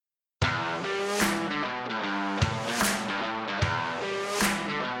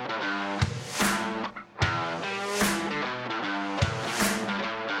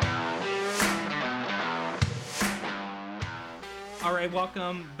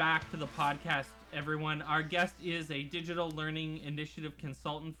welcome back to the podcast, everyone. Our guest is a digital learning initiative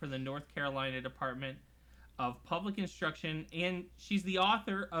consultant for the North Carolina Department of Public Instruction, and she's the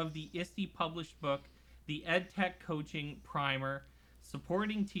author of the ISTE published book, The EdTech Coaching Primer,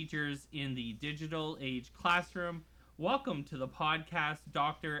 Supporting Teachers in the Digital Age Classroom. Welcome to the podcast,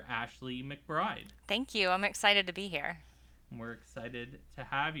 Dr. Ashley McBride. Thank you. I'm excited to be here. We're excited to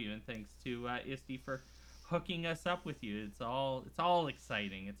have you, and thanks to ISTE for hooking us up with you. It's all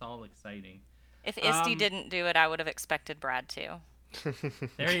exciting. It's all exciting. If ISTE didn't do it, I would have expected Brad to.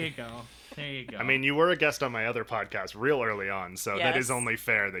 There you go. There you go. I mean, you were a guest on my other podcast real early on, so that is Yes. only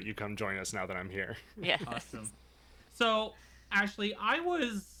fair that you come join us now that I'm here. Yeah. Awesome. So, Ashley, I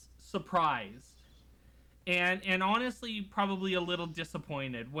was surprised and honestly probably a little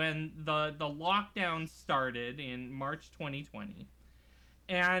disappointed when the lockdown started in March 2020.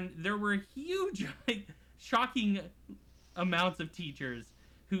 And there were huge shocking amounts of teachers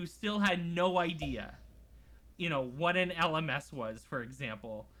who still had no idea, what an LMS was, for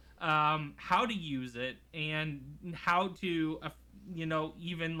example, how to use it, and how to,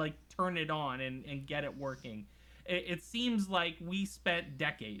 even like turn it on and get it working. It seems like we spent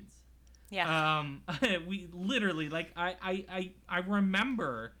decades. Yeah. We literally, like, I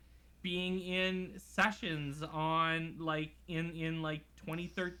remember being in sessions on like in like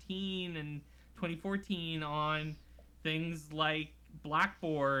 2013 and 2014 on things like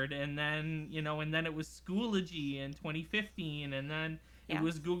Blackboard, and then it was Schoology in 2015, and then it Yeah.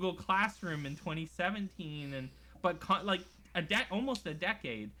 was Google Classroom in 2017, and like almost a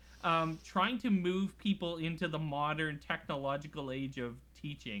decade, trying to move people into the modern technological age of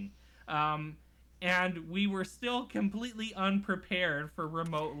teaching. And we were still completely unprepared for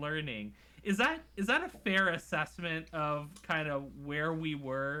remote learning. Is that a fair assessment of kind of where we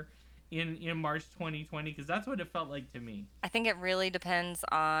were in March 2020? Because that's what it felt like to me. I think it really depends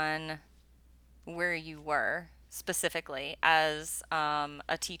on where you were specifically as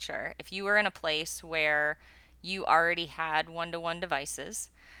a teacher. If you were in a place where you already had one-to-one devices,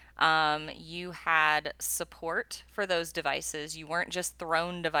 you had support for those devices, you weren't just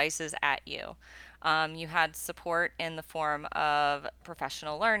thrown devices at you. You had support in the form of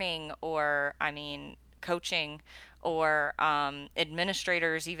professional learning, or, coaching, or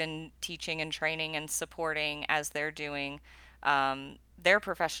administrators even teaching and training and supporting as they're doing their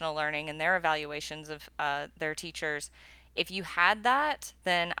professional learning and their evaluations of their teachers. If you had that,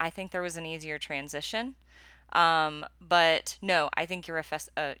 then I think there was an easier transition. But no, I think your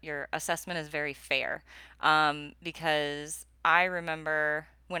assessment is very fair, because I remember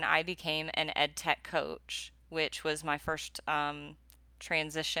when I became an ed tech coach, which was my first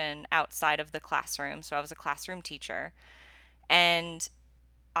transition outside of the classroom. So I was a classroom teacher, and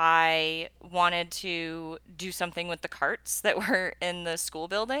I wanted to do something with the carts that were in the school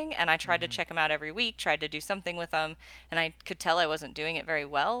building, and I tried to Mm-hmm. check them out every week, tried to do something with them, and I could tell I wasn't doing it very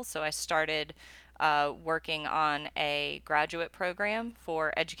well. So I started working on a graduate program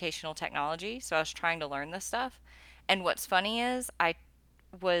for educational technology. So I was trying to learn this stuff. And what's funny is I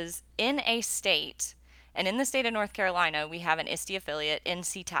was in a state, and in the state of North Carolina, we have an ISTE affiliate,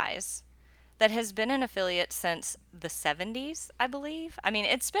 NC Ties, that has been an affiliate since the 70s, I believe. I mean,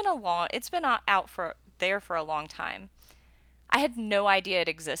 it's been out for there for a long time. I had no idea it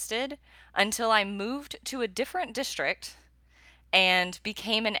existed until I moved to a different district and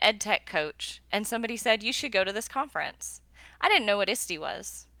became an ed tech coach, and somebody said you should go to this conference. I didn't know what ISTE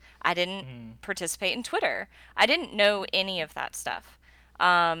was. I didn't Mm-hmm. participate in Twitter. I didn't know any of that stuff.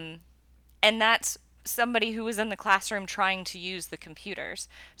 And that's somebody who was in the classroom trying to use the computers.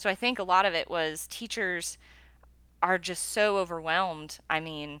 So I think a lot of it was teachers are just so overwhelmed. I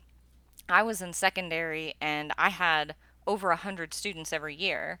mean, I was in secondary and I had over 100 students every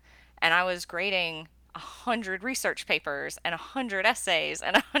year, and I was grading 100 research papers and 100 essays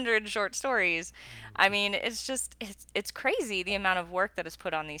and 100 short stories. I mean, it's crazy the amount of work that is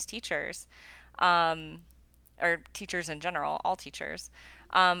put on these teachers, um, or teachers in general, all teachers.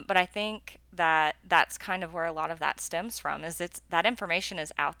 But I think that that's kind of where a lot of that stems from. Is it's that information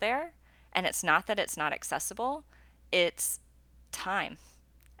is out there, and it's not that it's not accessible, it's time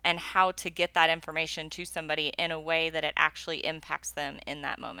and how to get that information to somebody in a way that it actually impacts them in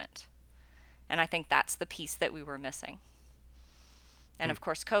that moment. And I think that's the piece that we were missing. And Hmm. of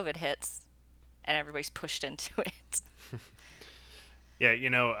course, COVID hits, and everybody's pushed into it. Yeah,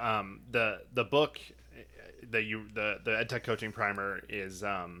 the book the EdTech Coaching Primer is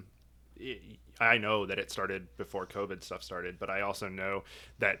I know that it started before COVID stuff started, but I also know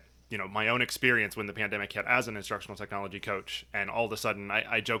that my own experience when the pandemic hit as an instructional technology coach. And all of a sudden,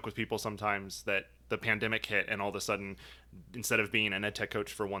 I joke with people sometimes that the pandemic hit, and all of a sudden, instead of being an ed tech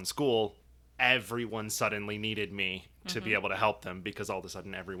coach for one school, everyone suddenly needed me to be able to help them, because all of a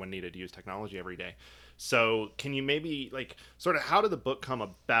sudden everyone needed to use technology every day. So can you maybe sort of, how did the book come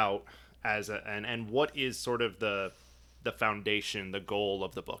about and what is sort of the foundation, the goal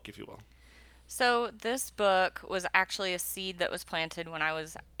of the book, if you will? So this book was actually a seed that was planted when I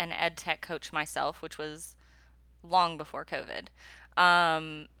was an ed tech coach myself, which was long before COVID.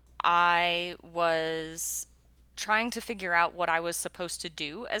 Um, I was trying to figure out what I was supposed to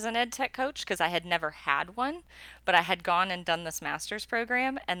do as an ed tech coach because I had never had one, but I had gone and done this master's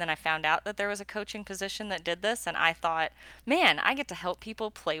program, and then I found out that there was a coaching position that did this, and I thought, man, I get to help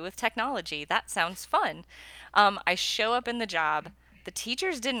people play with technology. That sounds fun. I show up in the job. The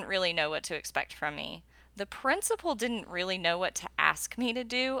teachers didn't really know what to expect from me. The principal didn't really know what to ask me to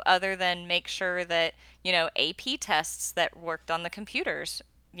do other than make sure that, AP tests that worked on the computers,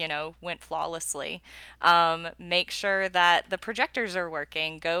 went flawlessly. Make sure that the projectors are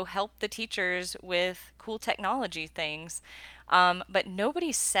working. Go help the teachers with cool technology things. But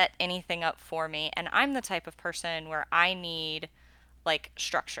nobody set anything up for me. And I'm the type of person where I need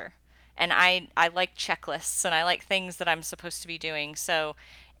structure. And I like checklists and I like things that I'm supposed to be doing. So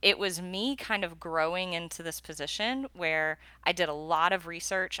it was me kind of growing into this position where I did a lot of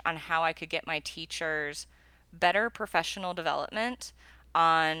research on how I could get my teachers better professional development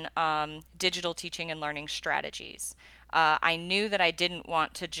on digital teaching and learning strategies. I knew that I didn't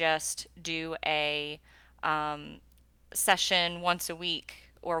want to just do a session once a week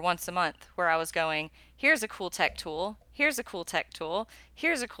or once a month where I was going, here's a cool tech tool, here's a cool tech tool,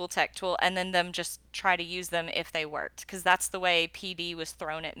 here's a cool tech tool, and then them just try to use them if they worked. Because that's the way PD was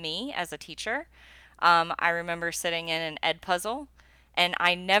thrown at me as a teacher. I remember sitting in an Ed Puzzle, and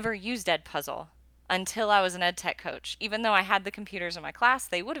I never used Ed Puzzle until I was an Ed Tech coach. Even though I had the computers in my class,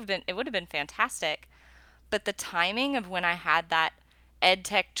 it would have been fantastic. But the timing of when I had that Ed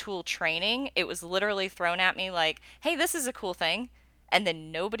Tech tool training, it was literally thrown at me like, hey, this is a cool thing. And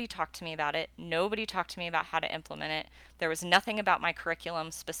then nobody talked to me about it. Nobody talked to me about how to implement it. There was nothing about my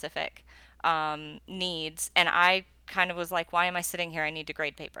curriculum specific needs. And I kind of was like, why am I sitting here? I need to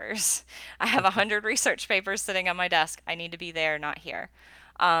grade papers. I have 100 research papers sitting on my desk. I need to be there, not here.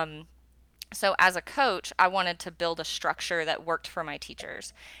 So as a coach, I wanted to build a structure that worked for my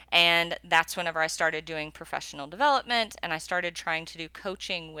teachers. And that's whenever I started doing professional development and I started trying to do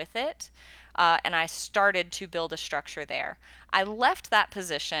coaching with it. And I started to build a structure there. I left that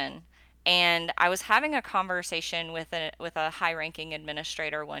position and I was having a conversation with a high-ranking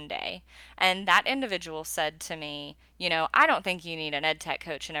administrator one day, and that individual said to me, I don't think you need an ed tech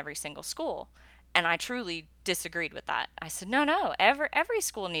coach in every single school. And I truly disagreed with that. I said, no, every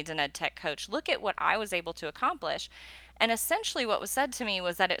school needs an ed tech coach. Look at what I was able to accomplish. And essentially what was said to me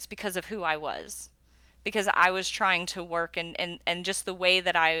was that it's because of who I was. Because I was trying to work and just the way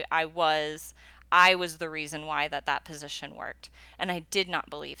that I was the reason why that position worked. And I did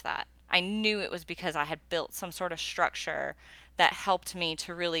not believe that. I knew it was because I had built some sort of structure that helped me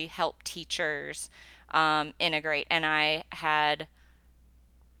to really help teachers integrate. And I had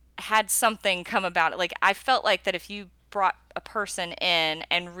something come about it. Like I felt like that if you brought a person in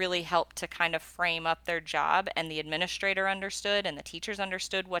and really helped to kind of frame up their job and the administrator understood and the teachers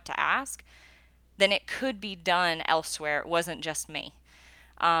understood what to ask, then it could be done elsewhere. It wasn't just me.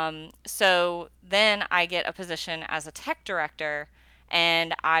 So then I get a position as a tech director,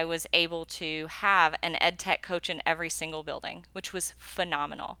 and I was able to have an ed tech coach in every single building, which was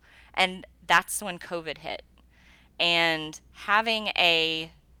phenomenal. And that's when COVID hit. And having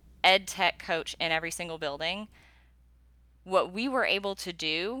a ed tech coach in every single building, what we were able to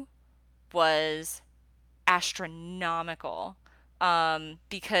do was astronomical.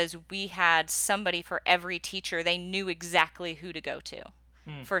 Because we had somebody for every teacher. They knew exactly who to go to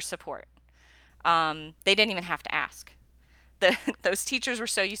for support. They didn't even have to ask. Those teachers were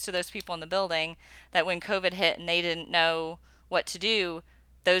so used to those people in the building that when COVID hit and they didn't know what to do,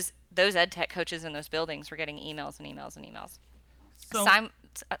 those ed tech coaches in those buildings were getting emails and emails and emails. So,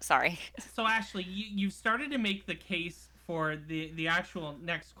 sorry. So Ashley, you've started to make the case for the actual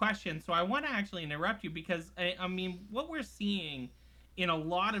next question. So I want to actually interrupt you because I mean what we're seeing in a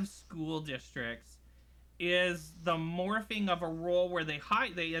lot of school districts is the morphing of a role where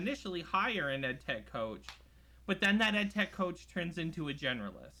they initially hire an ed tech coach, but then that ed tech coach turns into a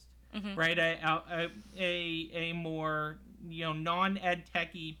generalist, right? A more non ed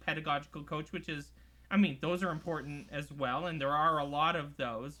techy pedagogical coach, which is, I mean, those are important as well, and there are a lot of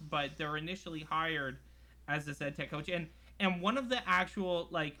those, but they're initially hired as this ed tech coach, and and one of the actual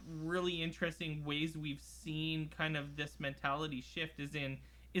like really interesting ways we've seen kind of this mentality shift is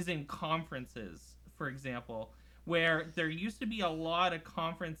in conferences, for example, where there used to be a lot of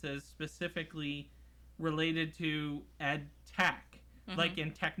conferences specifically related to ed tech, Mm-hmm. like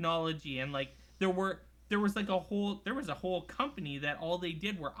in technology, and like there was a whole company that all they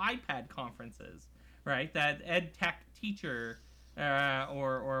did were iPad conferences, right? That ed tech teacher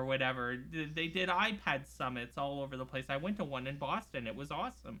or whatever. They did iPad summits all over the place. I went to one in Boston. It was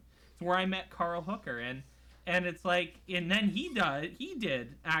awesome. It's where I met Carl Hooker, and it's like, and then he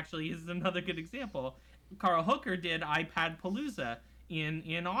did actually, is another good example. Carl Hooker did iPad Palooza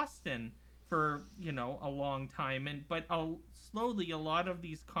in Austin for a long time, and but slowly a lot of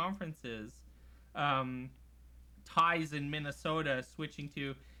these conferences, um, ties in Minnesota switching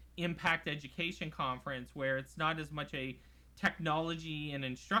to Impact Education Conference, where it's not as much a technology and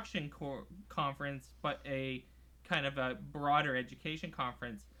instruction conference, but a kind of a broader education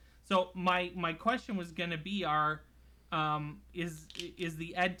conference. So my question was going to be: is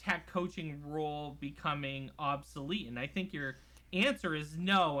the ed tech coaching role becoming obsolete? And I think your answer is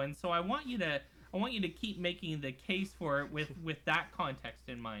no. And so I want you to keep making the case for it with that context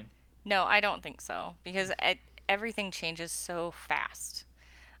in mind. No, I don't think so because everything changes so fast.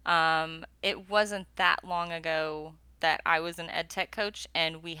 It wasn't that long ago that I was an ed tech coach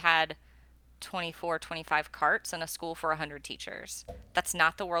and we had 24, 25 carts in a school for 100 teachers. That's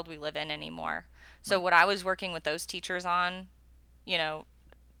not the world we live in anymore. So, Right. what I was working with those teachers on, you know,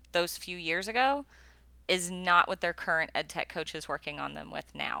 those few years ago, is not what their current ed tech coach is working on them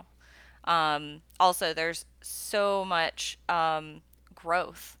with now. Also, there's so much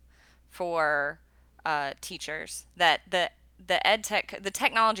growth for teachers that the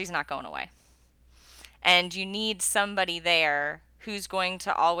technology is not going away, and you need somebody there who's going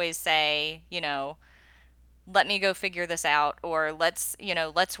to always say, let me go figure this out, or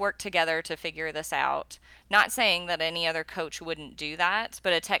let's work together to figure this out. Not saying that any other coach wouldn't do that,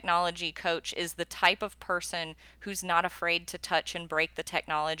 but a technology coach is the type of person who's not afraid to touch and break the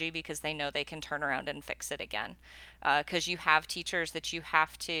technology because they know they can turn around and fix it again. Because you have teachers that you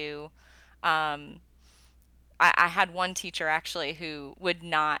have to. I had one teacher actually who would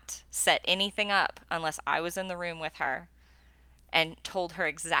not set anything up unless I was in the room with her and told her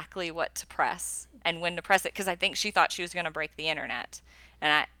exactly what to press and when to press it, because I think she thought she was going to break the internet.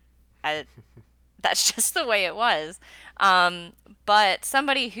 And I that's just the way it was. Um, but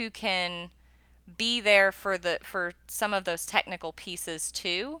somebody who can be there for some of those technical pieces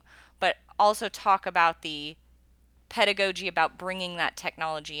too, but also talk about the pedagogy about bringing that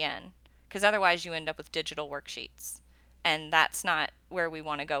technology in, because otherwise you end up with digital worksheets, and that's not where we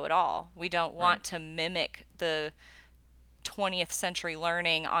want to go at all. We don't Right. want to mimic the 20th century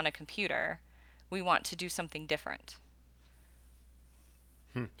learning on a computer. We want to do something different.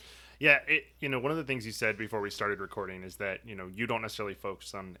 Yeah, one of the things you said before we started recording is that, you don't necessarily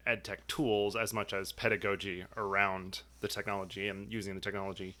focus on ed tech tools as much as pedagogy around the technology and using the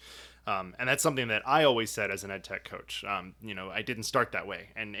technology. And that's something that I always said as an ed tech coach. I didn't start that way.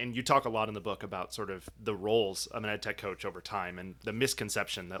 And you talk a lot in the book about sort of the roles of an ed tech coach over time and the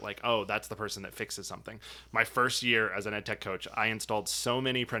misconception that, like, oh, that's the person that fixes something. My first year as an ed tech coach, I installed so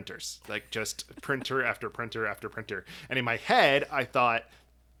many printers, like just printer after printer after printer. And in my head, I thought,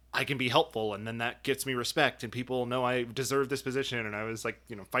 I can be helpful, and then that gets me respect, and people know I deserve this position. And I was like,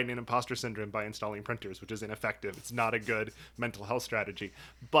 fighting imposter syndrome by installing printers, which is ineffective. It's not a good mental health strategy.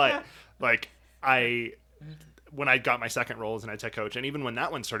 But like, I when I got my second role as an ed tech coach, and even when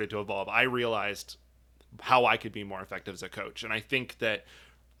that one started to evolve, I realized how I could be more effective as a coach. And I think that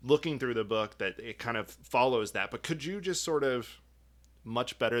looking through the book, that it kind of follows that. But could you just sort of,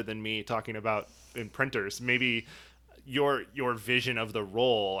 much better than me talking about in printers, maybe your vision of the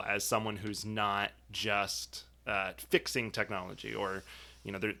role as someone who's not just fixing technology, or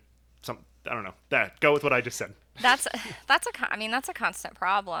there some, I don't know, that go with what I just said. That's I mean, that's a constant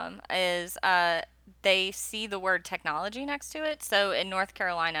problem. Is they see the word technology next to it. So in North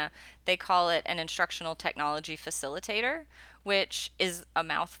Carolina, they call it an instructional technology facilitator, which is a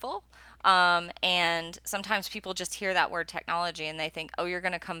mouthful. And sometimes people just hear that word technology and they think, oh, you're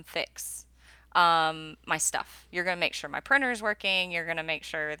going to come fix my stuff. You're going to make sure my printer's working. You're going to make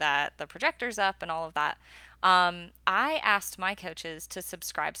sure that the projector's up and all of that. I asked my coaches to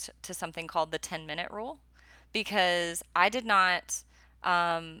subscribe to something called the 10-minute rule because I did not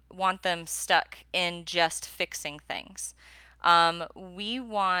want them stuck in just fixing things. We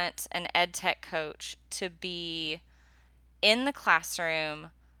want an ed tech coach to be in the classroom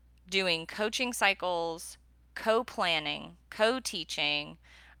doing coaching cycles, co planning, co teaching,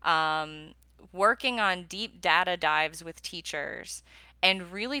 working on deep data dives with teachers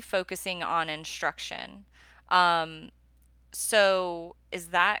and really focusing on instruction. Um, so is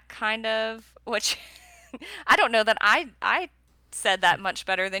that kind of what I don't know that I said that much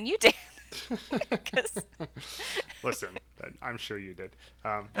better than you did. 'Cause- Listen, I'm sure you did.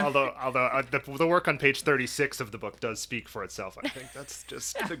 Although the work on page 36 of the book does speak for itself. I think that's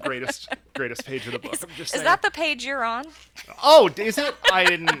just the greatest page of the book. I'm just is saying. that the page you're on? Oh, is it? I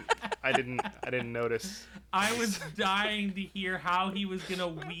didn't notice. I was dying to hear how he was gonna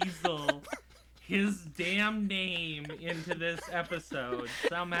weasel his damn name into this episode.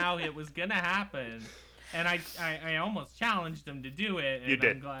 Somehow it was gonna happen, and I almost challenged him to do it. And You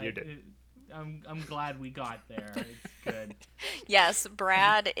did. I'm glad, You did. I'm glad we got there. It's good. Yes,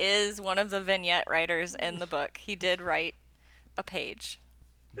 Brad is one of the vignette writers in the book. He did write a page.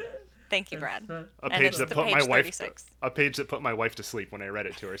 Thank you, Brad. That's, A And page it's that the put my page wife 36. a page that put my wife to sleep when I read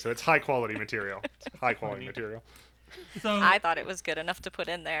it to her. So it's high quality material. It's high quality material. so I thought it was good enough to put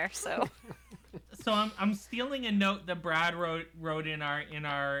in there, so so I'm stealing a note that Brad wrote in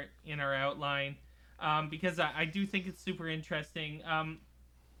our outline, because I do think it's super interesting.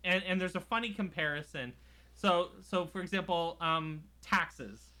 And there's a funny comparison. So for example,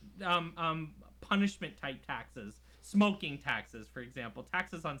 taxes, punishment type taxes, smoking taxes, for example,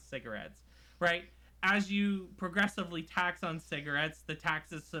 taxes on cigarettes, right? As you progressively tax on cigarettes, the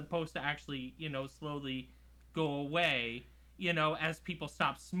tax is supposed to actually, slowly go away, as people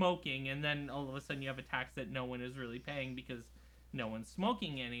stop smoking, and then all of a sudden you have a tax that no one is really paying because no one's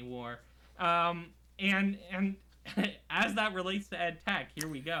smoking anymore. And as that relates to ed tech, here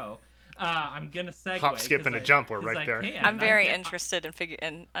we go. I'm gonna segue. Hop, skip, and a jump. We're 'cause right I there. can. I'm very I- interested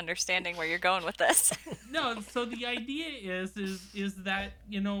in understanding where you're going with this. No, so the idea is that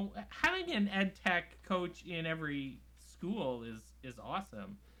having an ed tech coach in every school is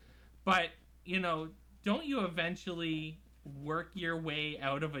awesome, but don't you eventually work your way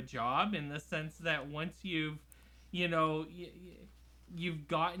out of a job, in the sense that once you know you've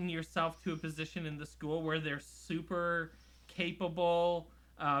gotten yourself to a position in the school where they're super capable,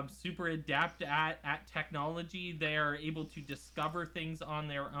 super adept at technology, they are able to discover things on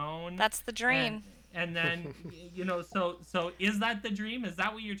their own. That's the dream. And then so is that the dream? Is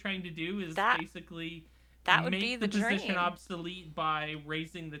that what you're trying to do? Is That- basically that would make be the position dream. obsolete by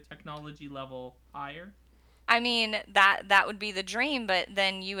raising the technology level higher? I mean, that would be the dream, but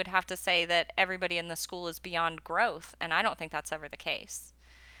then you would have to say that everybody in the school is beyond growth, and I don't think that's ever the case.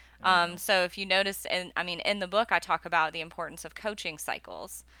 So if you notice, in the book, I talk about the importance of coaching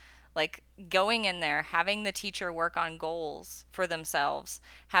cycles, like going in there, having the teacher work on goals for themselves,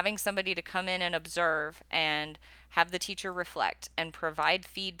 having somebody to come in and observe and have the teacher reflect and provide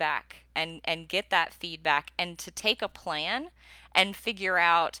feedback and get that feedback and to take a plan and figure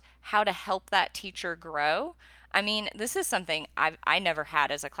out how to help that teacher grow. I mean, this is something I never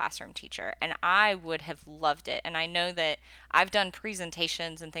had as a classroom teacher, and I would have loved it. And I know that I've done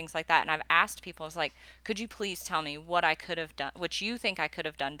presentations and things like that, and I've asked people, it's like, could you please tell me what I could have done, what you think I could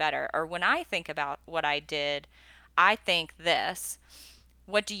have done better? Or when I think about what I did, I think this.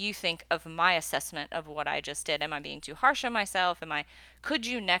 What do you think of my assessment of what I just did? Am I being too harsh on myself? Could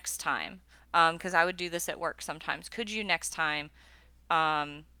you next time? Because I would do this at work sometimes. Could you next time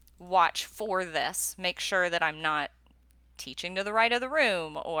watch for this? Make sure that I'm not teaching to the right of the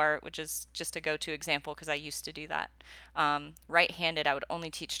room, or which is just a go-to example because I used to do that. Right-handed, I would only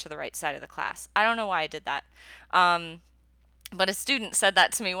teach to the right side of the class. I don't know why I did that. But a student said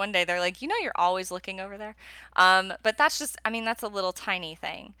that to me one day. They're like, you're always looking over there. But that's just, that's a little tiny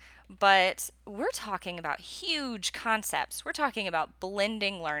thing. But we're talking about huge concepts. We're talking about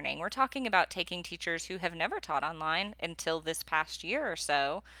blending learning. We're talking about taking teachers who have never taught online until this past year or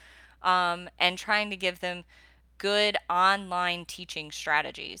so, and trying to give them good online teaching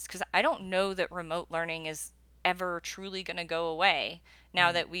strategies. Because I don't know that remote learning is ever truly going to go away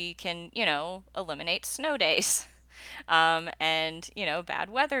now that we can, eliminate snow days. And bad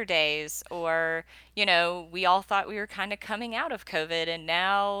weather days, or we all thought we were kind of coming out of COVID, and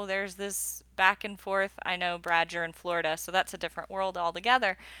now there's this back and forth. I know, Brad, you're in Florida, so that's a different world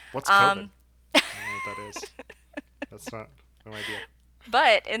altogether. What's COVID? I don't know what that is. That's not no idea.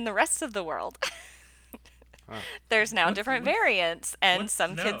 But in the rest of the world, there's now different variants, and What's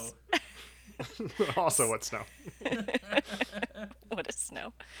some snow? kids. Also, what's snow? What is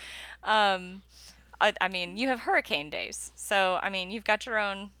snow? You have hurricane days, so you've got your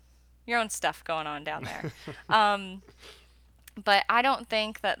own stuff going on down there. But I don't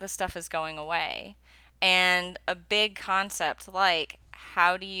think that the stuff is going away. And a big concept like,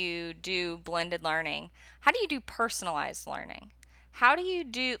 how do you do blended learning? How do you do personalized learning? how do you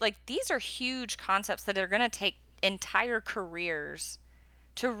do, like, these are huge concepts that are going to take entire careers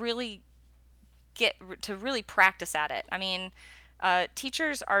to really practice at it. I mean,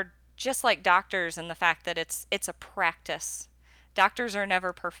 teachers are just like doctors in the fact that it's a practice. Doctors are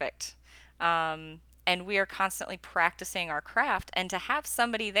never perfect. And we are constantly practicing our craft. And to have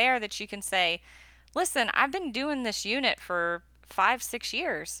somebody there that you can say, listen, I've been doing this unit for 5, 6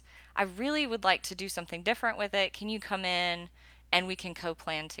 years. I really would like to do something different with it. Can you come in and we can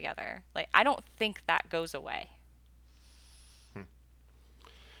co-plan together? Like, I don't think that goes away.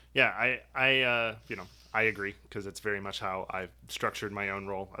 Yeah, I agree, because it's very much how I've structured my own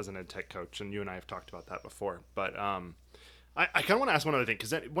role as an ed tech coach, and you and I have talked about that before. But I kind of want to ask one other thing,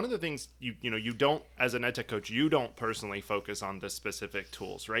 because one of the things you don't, as an ed tech coach, you don't personally focus on the specific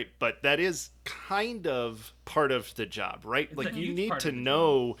tools, right? But that is kind of part of the job, right? It's like a you huge need part to of the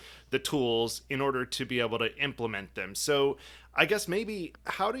know the tools in order to be able to implement them. So I guess maybe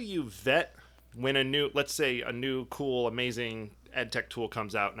how do you vet when let's say a new, cool, amazing ed tech tool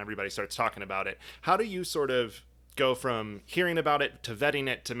comes out and everybody starts talking about it? How do you sort of go from hearing about it to vetting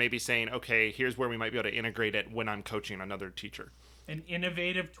it to maybe saying, okay, here's where we might be able to integrate it when I'm coaching another teacher? An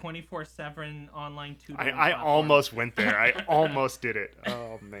innovative 24/7 online tutoring I platform. almost went there. I almost did it.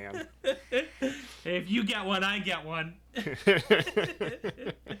 Oh, man. If you get one, I get one.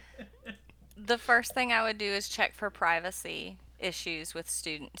 The first thing I would do is check for privacy issues with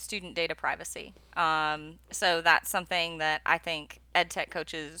student data privacy. So that's something that I think ed tech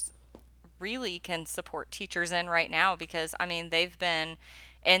coaches really can support teachers in right now, because I mean they've been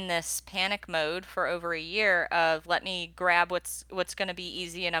in this panic mode for over a year of, let me grab what's going to be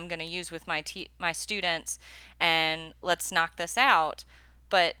easy and I'm going to use with my students, and let's knock this out.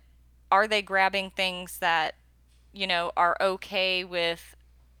 But are they grabbing things that are okay with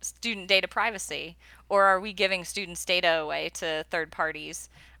student data privacy, or are we giving students' data away to third parties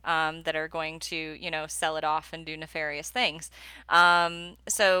that are going to sell it off and do nefarious things?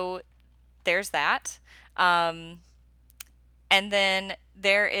 So there's that. And then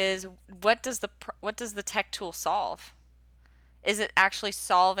there is, what does the tech tool solve? Is it actually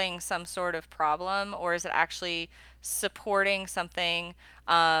solving some sort of problem, or is it actually supporting something?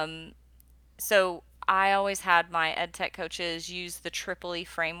 So I always had my ed tech coaches use the Triple E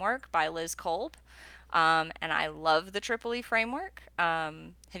framework by Liz Kolb. And I love the Triple E framework.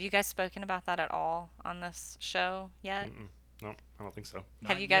 Have you guys spoken about that at all on this show yet? No, I don't think so.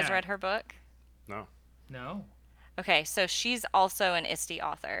 Have Not you guys yet. read her book? No. No. Okay, so she's also an ISTE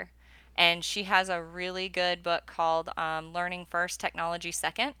author, and she has a really good book called Learning First, Technology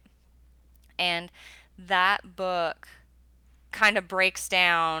Second. And that book kind of breaks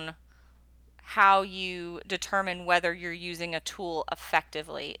down how you determine whether you're using a tool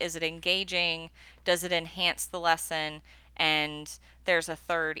effectively. Is it engaging? Does it enhance the lesson? And there's a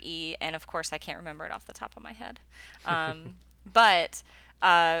third E, and of course I can't remember it off the top of my head. But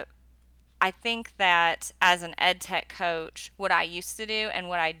I think that as an ed tech coach, what I used to do and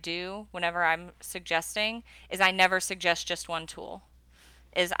what I do whenever I'm suggesting is I never suggest just one tool.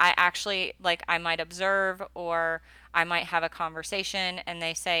 Is I actually, like, I might observe, or I might have a conversation and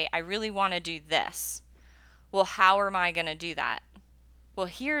they say, I really want to do this. Well, how am I going to do that? Well,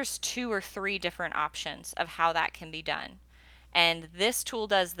 here's 2 or 3 different options of how that can be done. And this tool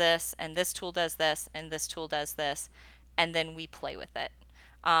does this, and this tool does this, and this tool does this, and then we play with it.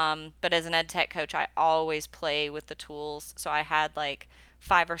 But as an ed tech coach, I always play with the tools. So I had like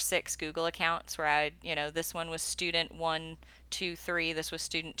 5 or 6 Google accounts where this one was student 1, 2, 3, this was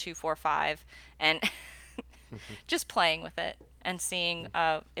student 2, 4, 5, and just playing with it and seeing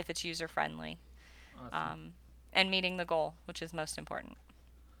if it's user friendly, Awesome. and meeting the goal, which is most important.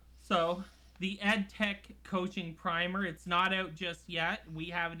 So, the Ed Tech Coaching Primer, it's not out just yet. We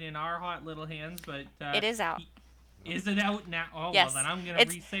have it in our hot little hands, but... It is out. Is it out now? Oh, Yes. well, then I'm going to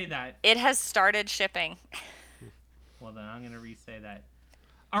re-say that. It has started shipping. Well, then I'm going to re-say that.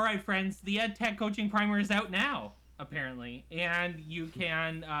 All right, friends, the Ed Tech Coaching Primer is out now, apparently. And you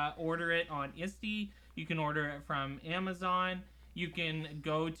can order it on ISTE. You can order it from Amazon. You can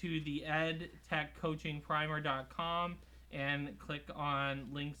go to the edtechcoachingprimer.com and click on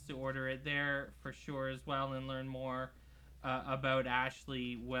links to order it there for sure as well, and learn more about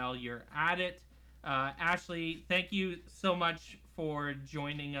Ashley while you're at it. Ashley, thank you so much for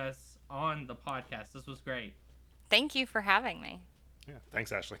joining us on the podcast. This was great. Thank you for having me. Yeah,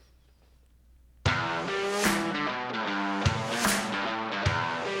 thanks, Ashley.